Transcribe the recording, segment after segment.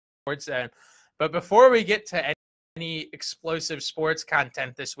Sports Zone. But before we get to any explosive sports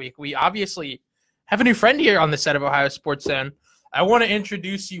content this week, we obviously have a new friend here on the set of Ohio Sports Zone. I want to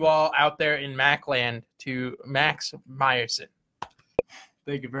introduce you all out there in Macland to Max Meyerson.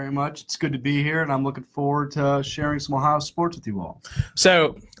 Thank you very much. It's good to be here, and I'm looking forward to sharing some Ohio sports with you all.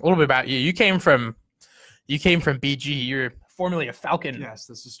 So, a little bit about you. You came from BG. You're formerly a Falcon. Yes,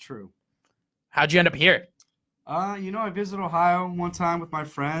 this is true. How'd you end up here? I visited Ohio one time with my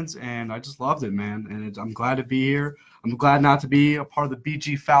friends, and I just loved it, man. And I'm glad to be here. I'm glad not to be a part of the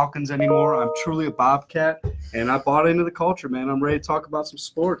BG Falcons anymore. I'm truly a Bobcat, and I bought into the culture, man. I'm ready to talk about some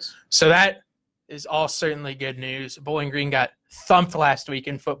sports. So that is all certainly good news. Bowling Green got thumped last week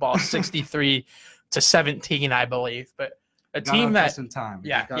in football, 63-17, I believe. But a team that, just in time.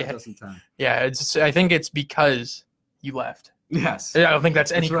 Just in time. Yeah. I think it's because you left. Yes. I don't think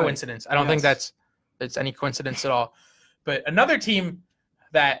that's any right. coincidence. I don't think that's any coincidence at all. But another team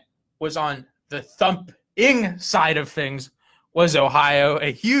that was on the thumping side of things was Ohio,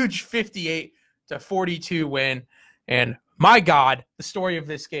 a huge 58-42 win. And my God, the story of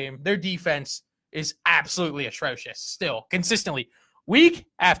this game, their defense is absolutely atrocious still, consistently. Week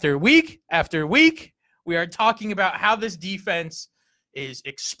after week after week, we are talking about how this defense is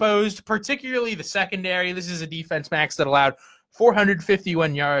exposed, particularly the secondary. This is a defense, Max, that allowed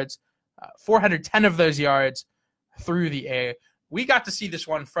 451 yards, 410 of those yards through the air. We got to see this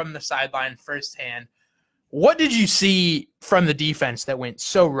one from the sideline firsthand. What did you see from the defense that went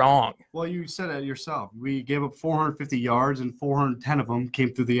so wrong? Well, you said it yourself. We gave up 450 yards, and 410 of them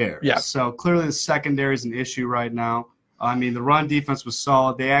came through the air. Yeah. So clearly the secondary is an issue right now. I mean, the run defense was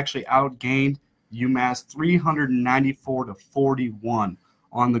solid. They actually outgained UMass 394-41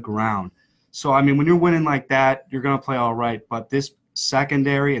 on the ground. So, I mean, when you're winning like that, you're going to play all right. But this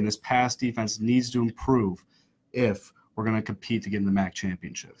secondary and this pass defense needs to improve if we're going to compete to get in the MAC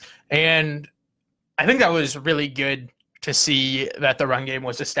championship. And I think that was really good to see that the run game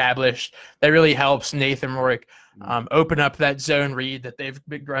was established. That really helps Nathan Rourke open up that zone read that they've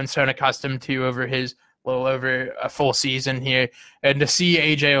grown so accustomed to over his little over a full season here. And to see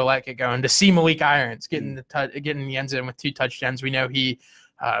A.J. Oleka go and to see Malik Irons getting the end zone with 2 touchdowns. We know he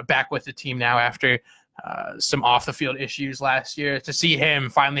back with the team now after some off-the-field issues last year. To see him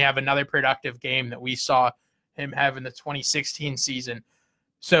finally have another productive game that we saw him have in the 2016 season.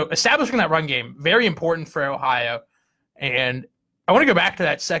 So establishing that run game, very important for Ohio. And I want to go back to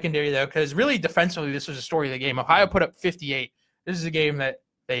that secondary, though, because really defensively, this was a story of the game. Ohio put up 58. This is a game that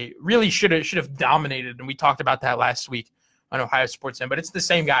they really should have dominated, and we talked about that last week on Ohio Sports Zone. But it's the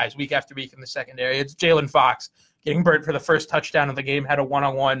same guys week after week in the secondary. It's Jalen Fox getting burnt for the first touchdown of the game, had a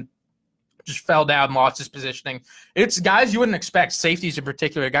one-on-one, just fell down, lost his positioning. It's guys you wouldn't expect, safeties in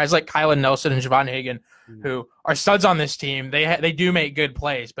particular, guys like Kylan Nelson and Javon Hagan, who are studs on this team. They do make good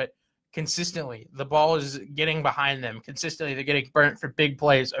plays, but consistently the ball is getting behind them. Consistently they're getting burnt for big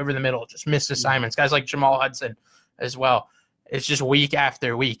plays over the middle, just missed assignments. Guys like Jamal Hudson as well. It's just week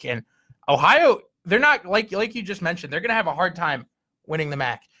after week. And Ohio, they're not, like you just mentioned, they're going to have a hard time winning the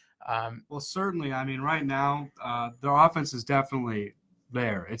MAC. Well, certainly. I mean, right now, their offense is definitely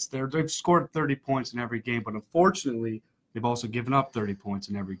there. They've scored 30 points in every game, but unfortunately, they've also given up 30 points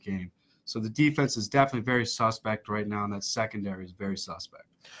in every game. So the defense is definitely very suspect right now, and that secondary is very suspect.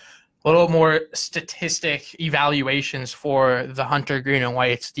 A little more statistic evaluations for the Hunter Green and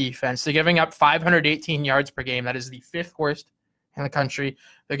White's defense. They're giving up 518 yards per game. That is the 5th worst in the country.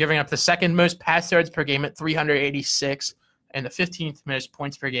 They're giving up the 2nd most pass yards per game at 386 and the 15th most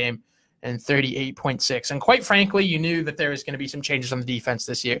points per game and 38.6. And quite frankly, you knew that there was going to be some changes on the defense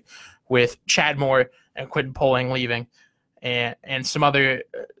this year with Chad Moore and Quentin Poling leaving and some other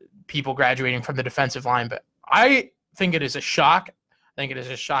people graduating from the defensive line. But I think it is a shock. I think it is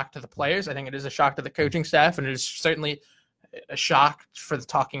a shock to the players. I think it is a shock to the coaching staff, and it is certainly a shock for the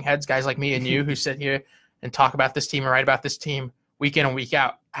talking heads, guys like me and you who sit here and talk about this team and write about this team week in and week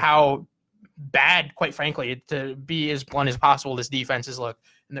out, how bad, quite frankly, to be as blunt as possible, this defense has looked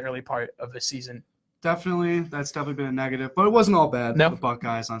in the early part of the season. Definitely. That's definitely been a negative, but it wasn't all bad No. for the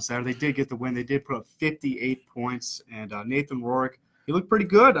Buckeyes on Saturday. They did get the win. They did put up 58 points, and Nathan Rourke, he looked pretty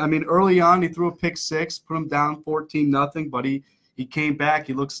good. I mean, early on, he threw a pick 6, put him down 14-0, but he came back.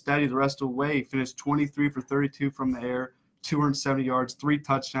 He looked steady the rest of the way. He finished 23 for 32 from the air, 270 yards, 3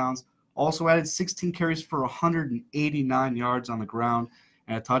 touchdowns. Also added 16 carries for 189 yards on the ground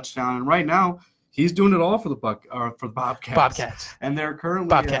and a touchdown. And right now, he's doing it all for the Bobcats. And they're currently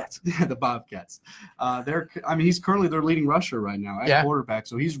the Bobcats. He's currently their leading rusher right now at quarterback.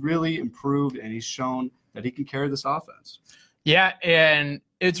 So he's really improved, and he's shown that he can carry this offense. Yeah, and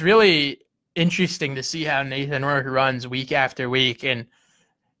it's really interesting to see how Nathan Rourke runs week after week. And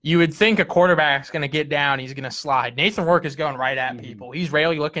you would think a quarterback's going to get down, he's going to slide. Nathan Rourke is going right at people. He's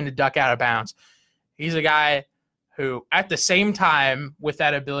rarely looking to duck out of bounds. He's a guy who, at the same time, with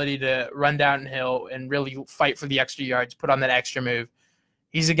that ability to run downhill and really fight for the extra yards, put on that extra move,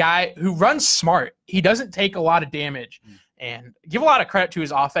 he's a guy who runs smart. He doesn't take a lot of damage. And give a lot of credit to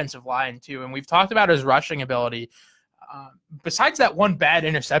his offensive line, too. And we've talked about his rushing ability. Besides that one bad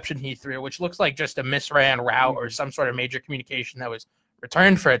interception he threw, which looks like just a misran route or some sort of major communication that was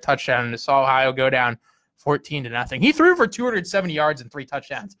returned for a touchdown and saw Ohio go down 14-0. He threw for 270 yards and 3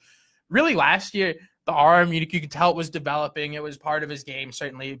 touchdowns. Really, last year, the arm, you could tell it was developing. It was part of his game,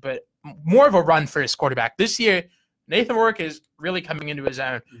 certainly, but more of a run for his quarterback. This year, Nathan Rourke is really coming into his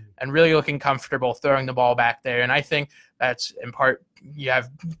own and really looking comfortable throwing the ball back there. And I think that's in part, you have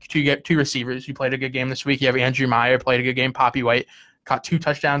two receivers who played a good game this week. You have Andrew Meyer, played a good game. Poppy White caught 2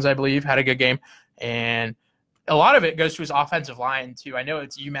 touchdowns, I believe, had a good game. And a lot of it goes to his offensive line, too. I know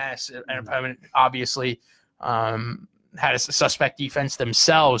it's UMass, an opponent, obviously, had a suspect defense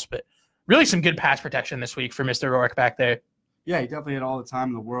themselves, but really some good pass protection this week for Mr. Rourke back there. Yeah, he definitely had all the time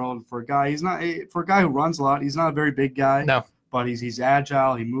in the world. For a guy who runs a lot, he's not a very big guy. No. But he's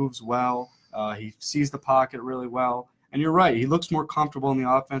agile, he moves well, he sees the pocket really well. And you're right, he looks more comfortable in the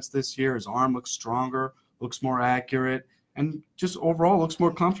offense this year. His arm looks stronger, looks more accurate, and just overall looks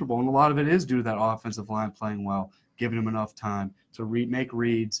more comfortable. And a lot of it is due to that offensive line playing well, giving him enough time to make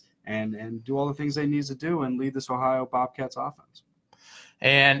reads and do all the things they need to do and lead this Ohio Bobcats offense.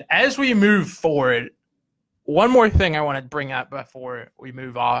 And as we move forward, one more thing I want to bring up before we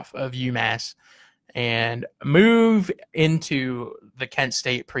move off of UMass and move into the Kent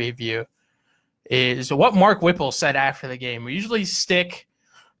State preview is what Mark Whipple said after the game. We usually stick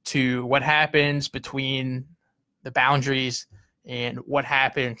to what happens between the boundaries and what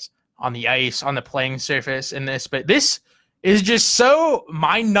happens on the ice, on the playing surface in this. But this is just so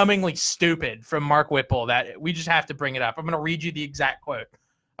mind-numbingly stupid from Mark Whipple that we just have to bring it up. I'm going to read you the exact quote.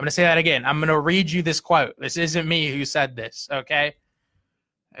 I'm going to say that again. I'm going to read you this quote. This isn't me who said this, okay?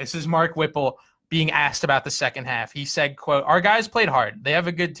 This is Mark Whipple being asked about the second half. He said, quote, "Our guys played hard. They have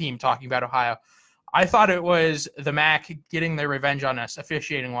a good team," talking about Ohio. "I thought it was the MAC getting their revenge on us,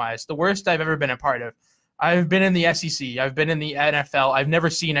 officiating-wise. The worst I've ever been a part of. I've been in the SEC. I've been in the NFL. I've never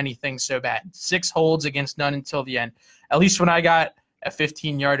seen anything so bad. 6 holds against none until the end. At least when I got a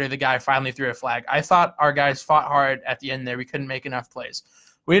 15-yarder, the guy finally threw a flag. I thought our guys fought hard at the end there. We couldn't make enough plays.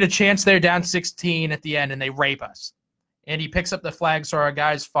 We had a chance there down 16 at the end, and they rape us." And he picks up the flag, so our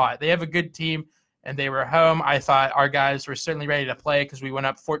guys fought. They have a good team, and they were home. I thought our guys were certainly ready to play because we went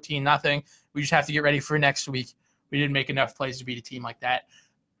up 14-0. We just have to get ready for next week. We didn't make enough plays to beat a team like that.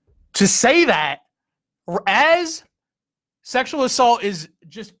 To say that as sexual assault is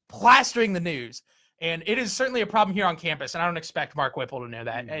just plastering the news, and it is certainly a problem here on campus, and I don't expect Mark Whipple to know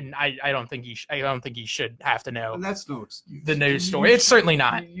that, and I don't think he should have to know. And that's no excuse. The news story. It's certainly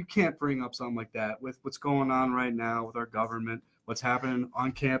not. You can't bring up something like that with what's going on right now with our government, what's happening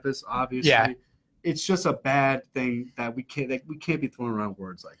on campus. Obviously, Yeah. It's just a bad thing that we can't be throwing around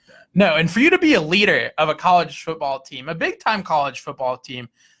words like that. No, and for you to be a leader of a college football team, a big-time college football team,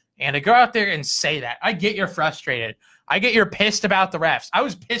 and to go out there and say that, I get you're frustrated. I get you're pissed about the refs. I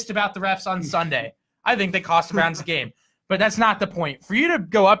was pissed about the refs on Sunday. I think they cost the Browns the game. But that's not the point. For you to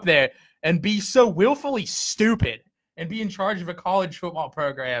go up there and be so willfully stupid and be in charge of a college football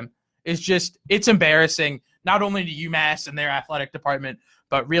program is just – it's embarrassing, not only to UMass and their athletic department,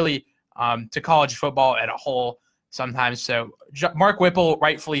 but really to college football as a whole sometimes. So Mark Whipple,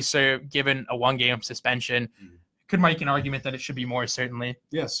 rightfully so, given a 1-game suspension. Could make an argument that it should be more, certainly.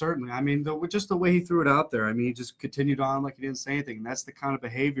 Yeah, certainly. I mean, just the way he threw it out there. I mean, he just continued on like he didn't say anything. And that's the kind of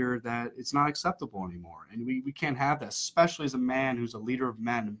behavior that it's not acceptable anymore. And we can't have that, especially as a man who's a leader of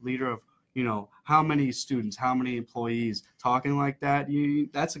men, leader of, how many students, how many employees talking like that.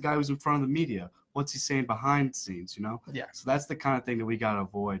 That's a guy who's in front of the media. What's he saying behind the scenes, Yeah. So that's the kind of thing that we got to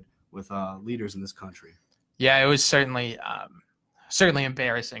avoid with leaders in this country. Yeah, it was certainly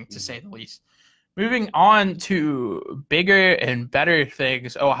embarrassing, to say the least. Moving on to bigger and better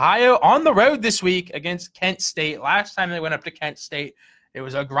things. Ohio on the road this week against Kent State. Last time they went up to Kent State, it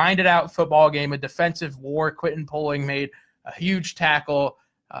was a grinded-out football game, a defensive war. Quentin Poling made a huge tackle.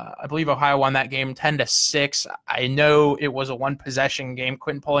 I believe Ohio won that game 10-6. I know it was a one-possession game.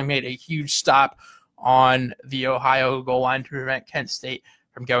 Quentin Poling made a huge stop on the Ohio goal line to prevent Kent State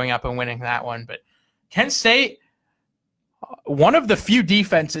from going up and winning that one. But Kent State, one of the few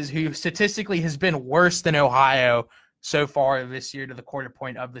defenses who statistically has been worse than Ohio so far this year to the quarter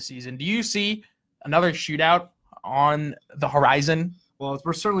point of the season. Do you see another shootout on the horizon? Well,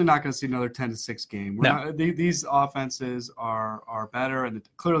 we're certainly not going to see another 10-6 game. These offenses are better, and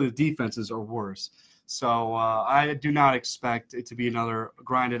clearly the defenses are worse. So I do not expect it to be another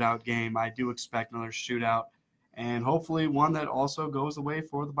grinded-out game. I do expect another shootout, and hopefully one that also goes the way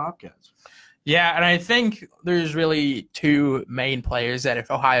for the Bobcats. Yeah, and I think there's really two main players that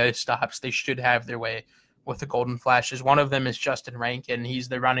if Ohio stops, they should have their way with the Golden Flashes. One of them is Justin Rankin. He's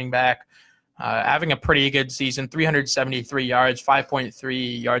the running back. Having a pretty good season, 373 yards,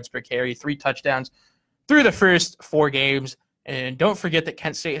 5.3 yards per carry, 3 touchdowns through the first 4 games. And don't forget that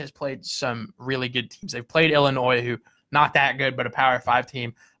Kent State has played some really good teams. They've played Illinois, who not that good, but a Power 5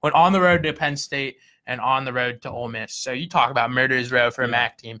 team. Went on the road to Penn State and on the road to Ole Miss. So you talk about murderer's row for a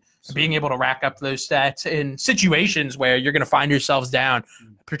MAC team. Being able to rack up those stats in situations where you're going to find yourselves down,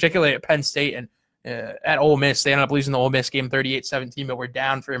 particularly at Penn State and at Ole Miss. They ended up losing the Ole Miss game 38-17, but we're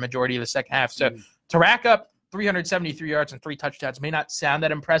down for a majority of the second half. So to rack up 373 yards and 3 touchdowns may not sound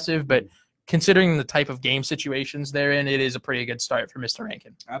that impressive, but considering the type of game situations they're in, it is a pretty good start for Mr.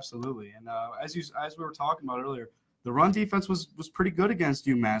 Rankin. Absolutely. And as we were talking about earlier, the run defense was pretty good against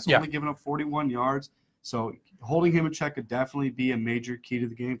UMass, only giving up 41 yards. So holding him in check could definitely be a major key to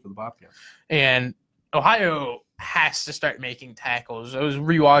the game for the Bobcats. And Ohio has to start making tackles. I was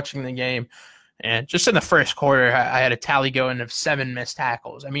rewatching the game. And just in the first quarter, I had a tally going of 7 missed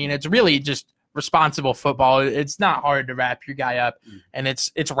tackles. I mean, it's really just responsible football. It's not hard to wrap your guy up, and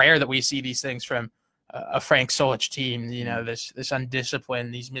it's rare that we see these things from a Frank Solich team. You know, this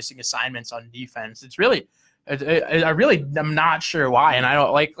undisciplined, these missing assignments on defense. It's really, I'm not sure why, and I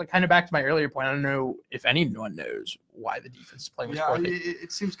don't like kind of back to my earlier point. I don't know if anyone knows why the defense is playing. Yeah,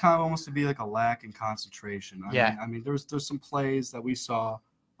 it seems kind of almost to be like a lack in concentration. I mean, there's some plays that we saw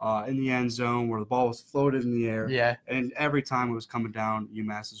in the end zone where the ball was floated in the air. Yeah. And every time it was coming down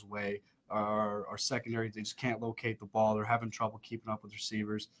UMass's way, our secondary, they just can't locate the ball. They're having trouble keeping up with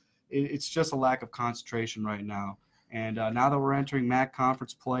receivers. It's just a lack of concentration right now. And now that we're entering MAC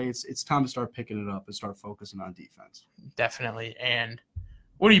conference play, it's time to start picking it up and start focusing on defense. Definitely. And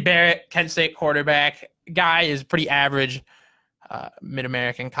Woody Barrett, Kent State quarterback, guy is pretty average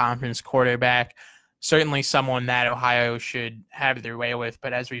Mid-American Conference quarterback. Certainly someone that Ohio should have their way with,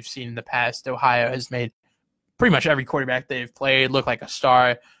 but as we've seen in the past, Ohio has made pretty much every quarterback they've played look like a star.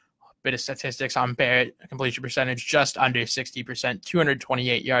 A bit of statistics on Barrett, completion percentage just under 60%,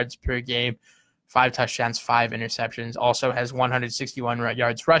 228 yards per game, 5 touchdowns, 5 interceptions, also has 161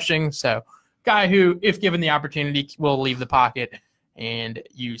 yards rushing. So guy who, if given the opportunity, will leave the pocket and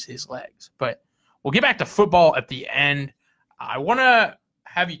use his legs. But we'll get back to football at the end. I want to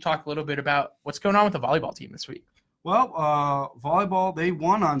have you talk a little bit about what's going on with the volleyball team this week. Well, volleyball, they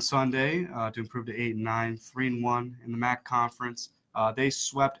won on Sunday to improve to 8-9, 3-1 in the MAC conference. They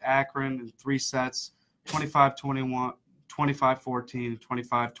swept Akron in 3 sets, 25-21, 25-14,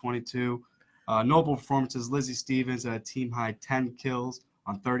 25-22. Notable performances, Lizzie Stevens at a team-high 10 kills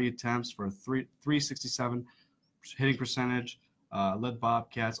on 30 attempts for a 367 hitting percentage. Led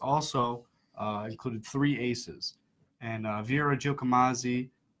Bobcats. Also included 3 aces. And Vera Giocommazzi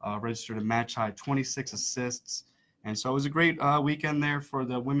registered a match-high 26 assists. And so it was a great weekend there for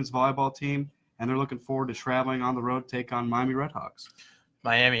the women's volleyball team, and they're looking forward to traveling on the road to take on Miami Redhawks.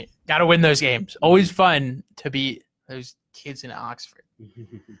 Miami. Got to win those games. Always fun to beat those kids in Oxford.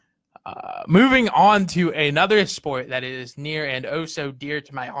 Moving on to another sport that is near and oh so dear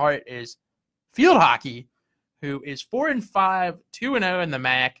to my heart is field hockey, who is 4-5, 2-0 in the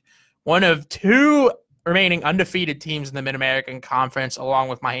MAC, one of 2 remaining undefeated teams in the Mid-American Conference, along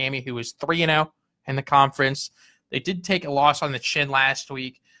with Miami, who is 3-0 in the conference. They did take a loss on the chin last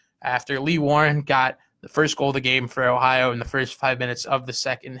week after Lee Warren got the first goal of the game for Ohio in the first 5 minutes of the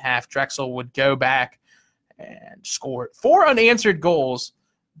second half. Drexel would go back and score 4 unanswered goals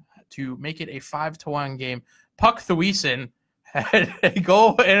to make it a 5-1 game. Puck Thewison had a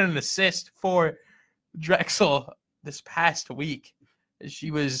goal and an assist for Drexel this past week.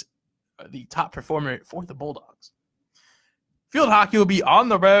 She was the top performer for the Bulldogs. Field hockey will be on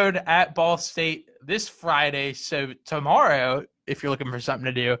the road at Ball State this Friday. So tomorrow, if you're looking for something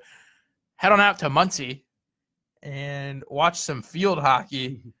to do, head on out to Muncie and watch some field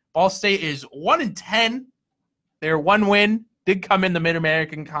hockey. Ball State is 1-10. Their 1 win did come in the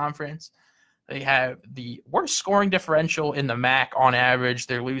Mid-American Conference. They have the worst scoring differential in the MAC on average.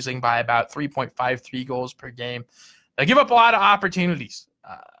 They're losing by about 3.53 goals per game. They give up a lot of opportunities,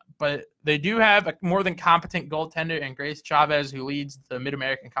 but they do have a more than competent goaltender in Grace Chavez, who leads the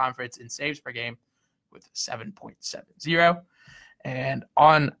Mid-American Conference in saves per game with 7.70. And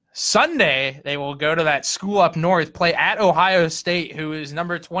on Sunday, they will go to that school up north, play at Ohio State, who is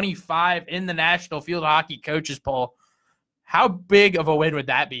number 25 in the National Field Hockey Coaches Poll. how big of a win would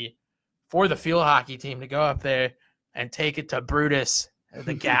that be for the field hockey team to go up there and take it to Brutus,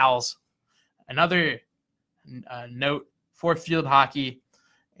 the Gals? Another note for field hockey,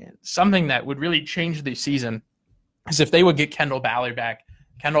 and something that would really change the season is if they would get Kendall Ballard back.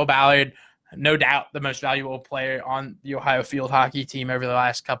 Kendall Ballard, no doubt the most valuable player on the Ohio field hockey team over the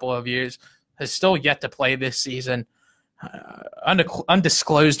last couple of years, has still yet to play this season.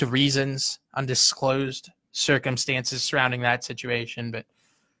 Undisclosed reasons, undisclosed circumstances surrounding that situation, but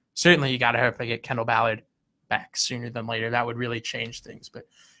certainly you got to hope they get Kendall Ballard back sooner than later. That would really change things. But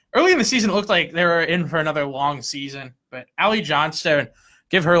early in the season, it looked like they were in for another long season. But Allie Johnstone,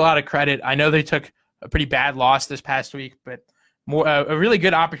 give her a lot of credit. I know they took a pretty bad loss this past week, but a really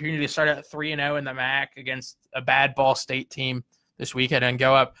good opportunity to start at 3-0 in the MAC against a bad Ball State team this weekend and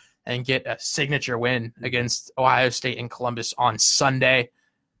go up and get a signature win against Ohio State and Columbus on Sunday.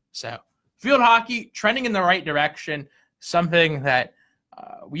 So field hockey trending in the right direction, something that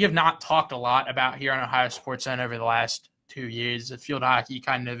we have not talked a lot about here on Ohio Sports Zone over the last 2 years. The field hockey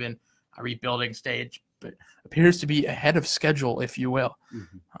kind of in a rebuilding stage, but appears to be ahead of schedule, if you will.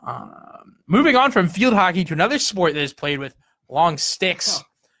 Moving on from field hockey to another sport that is played with long sticks.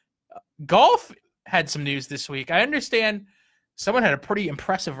 Golf had some news this week. I understand someone had a pretty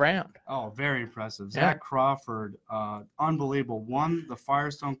impressive round. Oh, very impressive. Zach Crawford, unbelievable. Won the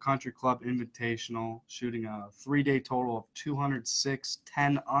Firestone Country Club Invitational, shooting a 3-day total of 206,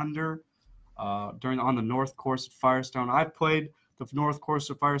 10 under on the North Course at Firestone. I've played the North Course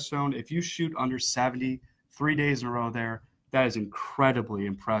of Firestone. If you shoot under 70 3 days in a row there, that is incredibly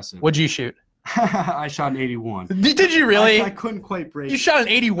impressive. What'd you shoot? I shot an 81. Did you really? I couldn't quite break. You shot an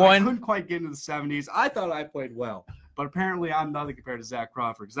 81? I couldn't quite get into the 70s. I thought I played well. But apparently I'm nothing compared to Zach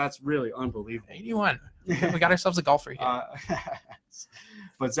Crawford, because that's really unbelievable. 81. We got ourselves a golfer here.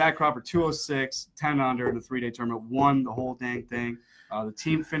 But Zach Crawford, 206, 10 under in the 3-day tournament, won the whole dang thing. The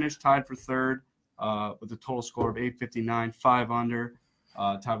team finished tied for third with a total score of 859, 5 under,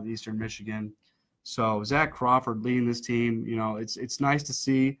 tied with Eastern Michigan. So Zach Crawford leading this team, it's nice to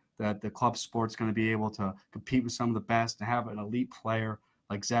see that the club sport's going to be able to compete with some of the best and have an elite player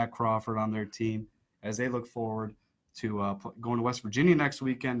like Zach Crawford on their team as they look forward to going to West Virginia next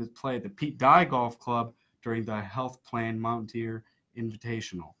weekend to play at the Pete Dye Golf Club during the Health Plan Mountaineer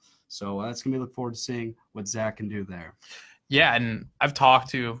Invitational. So that's going to be look forward to seeing what Zach can do there. Yeah, and I've talked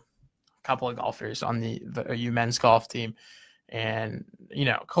to a couple of golfers on the OU men's golf team and,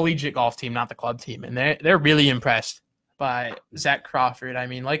 collegiate golf team, not the club team, and they're really impressed by Zach Crawford. I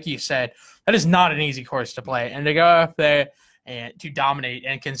mean, like you said, that is not an easy course to play, and to go up there and to dominate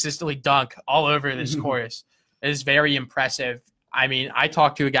and consistently dunk all over this course is very impressive. I mean, I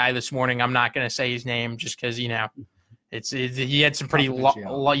talked to a guy this morning. I'm not going to say his name just because, he had some pretty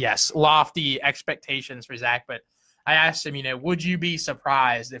lofty expectations for Zach. But I asked him, would you be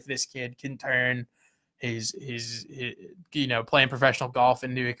surprised if this kid can turn his playing professional golf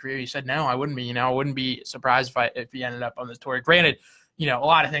into a career? He said, no, I wouldn't be. I wouldn't be surprised if he ended up on the tour. Granted, a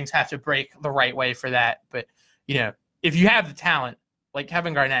lot of things have to break the right way for that. But, if you have the talent, like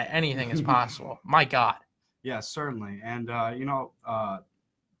Kevin Garnett, anything is possible. My God. Yeah, certainly. And,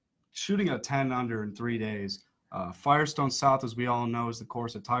 shooting a 10 under in 3 days, Firestone South, as we all know, is the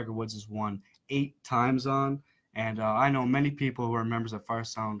course that Tiger Woods has won 8 times on. And I know many people who are members of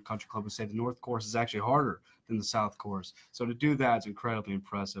Firestone Country Club who say the North Course is actually harder than the South Course. So to do that is incredibly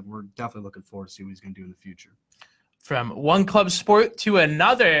impressive. We're definitely looking forward to see what he's going to do in the future. From one club sport to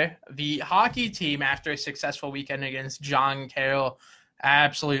another, the hockey team, after a successful weekend against John Carroll,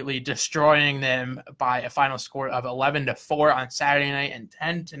 absolutely destroying them by a final score of 11-4 on Saturday night and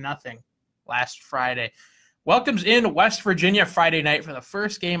 10-0 last Friday, welcomes in West Virginia Friday night for the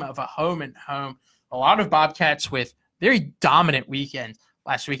first game of a home-and-home. A lot of Bobcats with very dominant weekends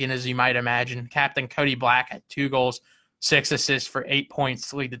last weekend, as you might imagine. Captain Cody Black had 2 goals, 6 assists for 8 points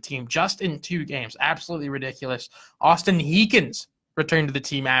to lead the team just in 2 games. Absolutely ridiculous. Austin Heekins returned to the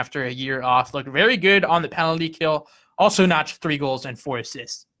team after a year off. Looked very good on the penalty kill. Also notched 3 goals and 4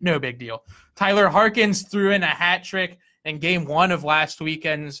 assists. No big deal. Tyler Harkins threw in a hat trick in game 1 of last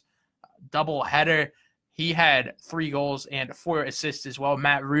weekend's doubleheader. He had 3 goals and 4 assists as well.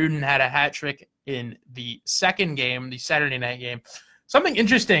 Matt Rudin had a hat trick in the second game, the Saturday night game. Something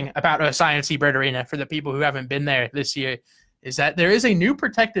interesting about Ossian Seabird Arena for the people who haven't been there this year is that there is a new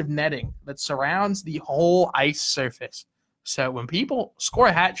protective netting that surrounds the whole ice surface. So when people score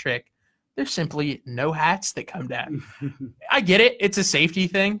a hat trick, there's simply no hats that come down. I get it. It's a safety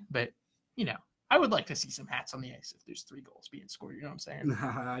thing, but, I would like to see some hats on the ice if there's 3 goals being scored. You know what I'm saying?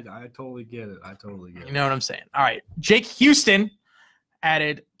 I totally get it. You know what I'm saying? All right. Jake Houston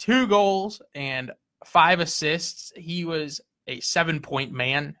added 2 goals and 5 assists. He was a 7-point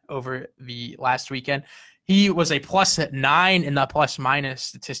man over the last weekend. He was a +9 in the plus-minus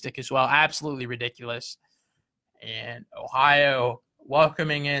statistic as well. Absolutely ridiculous. And Ohio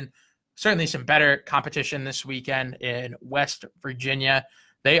welcoming in certainly some better competition this weekend in West Virginia.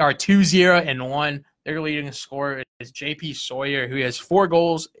 They are 2-0-1. Their leading scorer is J.P. Sawyer, who has 4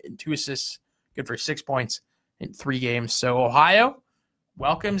 goals and 2 assists, good for 6 points in 3 games. So Ohio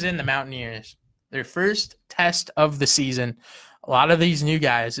welcomes in the Mountaineers, their first test of the season. A lot of these new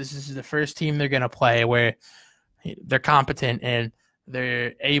guys, this is the first team they're going to play where they're competent and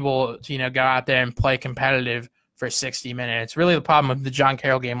they're able to, go out there and play competitive for 60 minutes. Really the problem with the John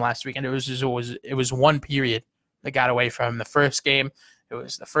Carroll game last weekend, it was one period that got away from the first game. It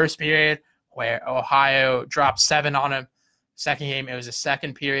was the first period where Ohio dropped 7 on him. Second game, it was a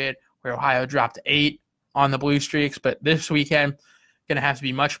second period where Ohio dropped 8 on the Blue Streaks. But this weekend, going to have to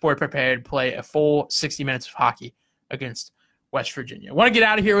be much more prepared, play a full 60 minutes of hockey against West Virginia. I want to get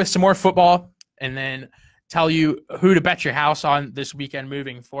out of here with some more football and then tell you who to bet your house on this weekend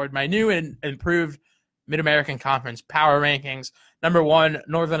moving forward. My new and improved Mid-American Conference power rankings. Number 1,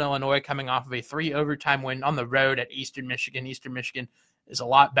 Northern Illinois, coming off of a 3-overtime win on the road at Eastern Michigan. Eastern Michigan is a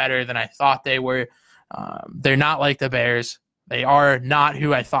lot better than I thought they were. They're not like the Bears. They are not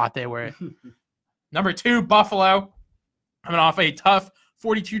who I thought they were. Number 2, Buffalo, coming off a tough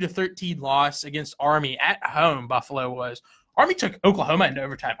 42-13 loss against Army at home. Buffalo was. Army took Oklahoma into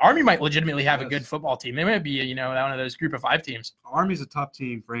overtime. Army might legitimately have a good football team. They might be, one of those group of 5 teams. Army's a tough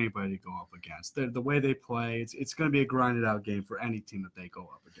team for anybody to go up against. The way they play, it's going to be a grinded out game for any team that they go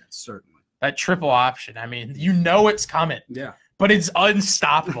up against, certainly. That triple option, it's coming. Yeah. But it's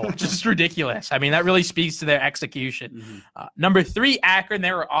unstoppable. Just ridiculous. That really speaks to their execution. Mm-hmm. Number 3, Akron.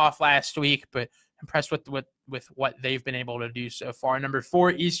 They were off last week, but impressed with what they've been able to do so far. Number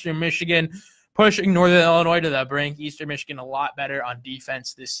 4, Eastern Michigan, pushing Northern Illinois to the brink. Eastern Michigan a lot better on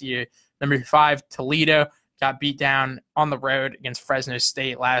defense this year. Number 5, Toledo, got beat down on the road against Fresno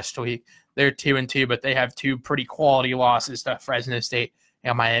State last week. They're 2-2, but they have 2 pretty quality losses to Fresno State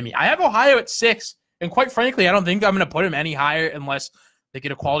and Miami. I have Ohio at 6, and quite frankly, I don't think I'm going to put them any higher unless they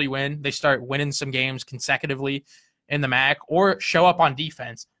get a quality win. They start winning some games consecutively in the MAC or show up on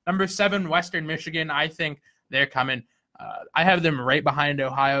defense. Number 7, Western Michigan, I think they're coming. I have them right behind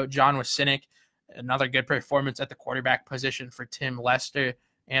Ohio. John Wasinick, another good performance at the quarterback position for Tim Lester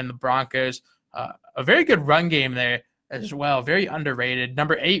and the Broncos. A very good run game there as well. Very underrated.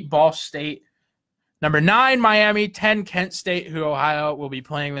 Number 8, Ball State. Number 9, Miami. 10, Kent State, who Ohio will be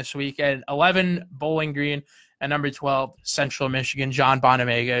playing this weekend. 11, Bowling Green. And number 12, Central Michigan, John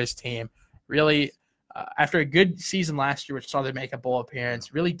Bonamego's team. Really, after a good season last year, which saw them make a bowl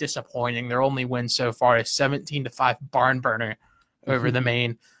appearance, really disappointing. Their only win so far is 17-5 barn burner over the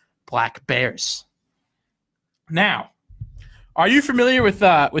Maine Black Bears. Now, are you familiar with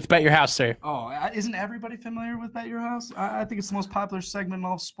Bet Your House, sir? Oh, isn't everybody familiar with Bet Your House? I think it's the most popular segment in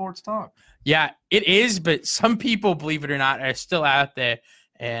all sports talk. Yeah, it is, but some people, believe it or not, are still out there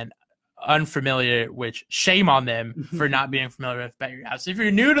and unfamiliar, which shame on them for not being familiar with Bet Your House. If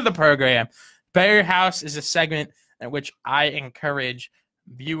you're new to the program, Bet Your House is a segment in which I encourage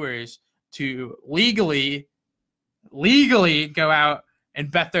viewers to legally go out and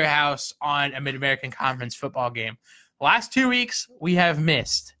bet their house on a Mid-American Conference football game. Last 2 weeks, we have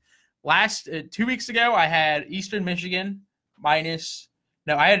missed. 2 weeks ago, I had Eastern Michigan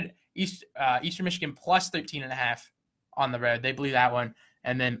Eastern Michigan plus 13.5 on the road. They blew that one.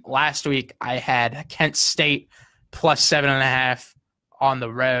 And then last week, I had Kent State plus 7.5 on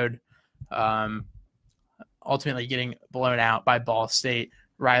the road. Ultimately getting blown out by Ball State.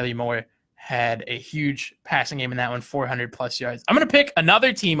 Riley Moore had a huge passing game in that one, 400-plus yards. I'm going to pick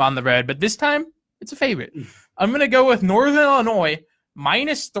another team on the road, but this time it's a favorite. I'm going to go with Northern Illinois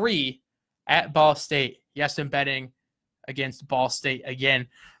 -3 at Ball State. Yes, I'm betting against Ball State again.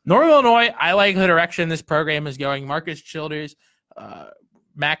 Northern Illinois, I like the direction this program is going. Marcus Childers,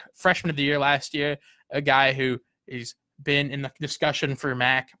 MAC Freshman of the Year last year, a guy who has been in the discussion for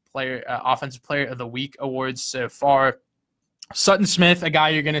MAC Offensive Player of the Week awards so far. Sutton Smith, a guy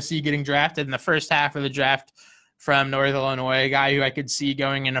you're going to see getting drafted in the first half of the draft from Northern Illinois, a guy who I could see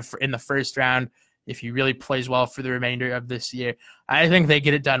going in the first round if he really plays well for the remainder of this year. I think they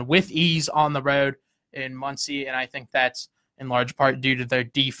get it done with ease on the road in Muncie, and I think that's in large part due to their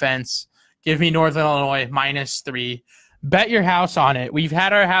defense. Give me Northern Illinois -3. Bet your house on it. We've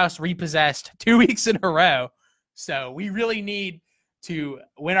had our house repossessed 2 weeks in a row, so we really need to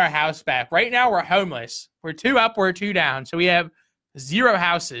win our house back. Right now, we're homeless. We're 2 up, we're 2 down, so we have 0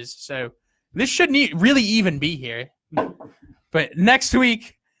 houses. So this shouldn't really even be here. But next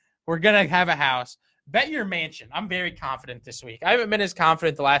week, we're going to have a house. Bet your mansion. I'm very confident this week. I haven't been as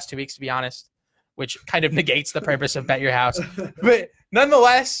confident the last 2 weeks, to be honest, which kind of negates the purpose of Bet Your House. But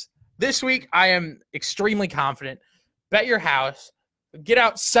nonetheless, this week I am extremely confident. Bet your house. Get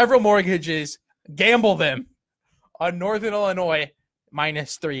out several mortgages. Gamble them on Northern Illinois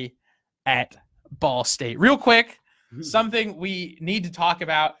 -3 at Ball State. Real quick, something we need to talk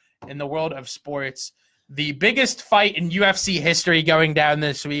about in the world of sports. The biggest fight in UFC history going down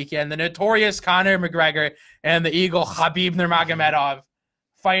this weekend. The notorious Conor McGregor and the Eagle Khabib Nurmagomedov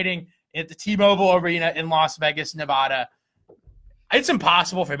fighting at the T-Mobile Arena in Las Vegas, Nevada. It's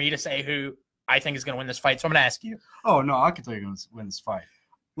impossible for me to say who I think is going to win this fight, so I'm going to ask you. Oh, no, I can tell you're going to win this fight.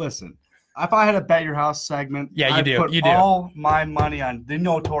 Listen, if I had a Bet Your House segment, I'd put all my money on the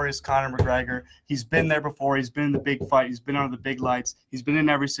notorious Conor McGregor. He's been there before. He's been in the big fight. He's been under the big lights. He's been in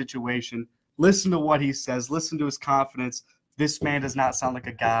every situation. Listen to what he says. Listen to his confidence. This man does not sound like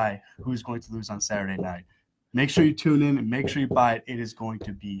a guy who's going to lose on Saturday night. Make sure you tune in and make sure you buy it. It is going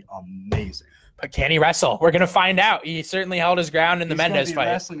to be amazing. But can he wrestle? We're going to find out. He certainly held his ground in the Mendez fight.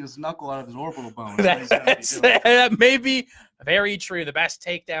 He's wrestling his knuckle out of his orbital bone. That may be very true. The best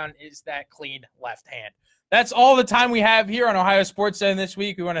takedown is that clean left hand. That's all the time we have here on Ohio Sports Zone this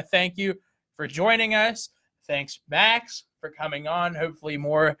week. We want to thank you for joining us. Thanks, Max, for coming on. Hopefully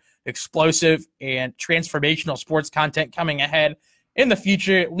more explosive and transformational sports content coming ahead in the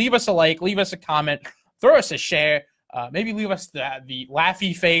future. Leave us a like, leave us a comment, throw us a share, maybe leave us the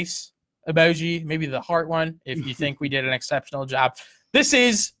laughy face emoji, maybe the heart one if you think we did an exceptional job. This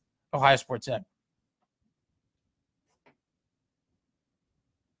is Ohio Sports Zone.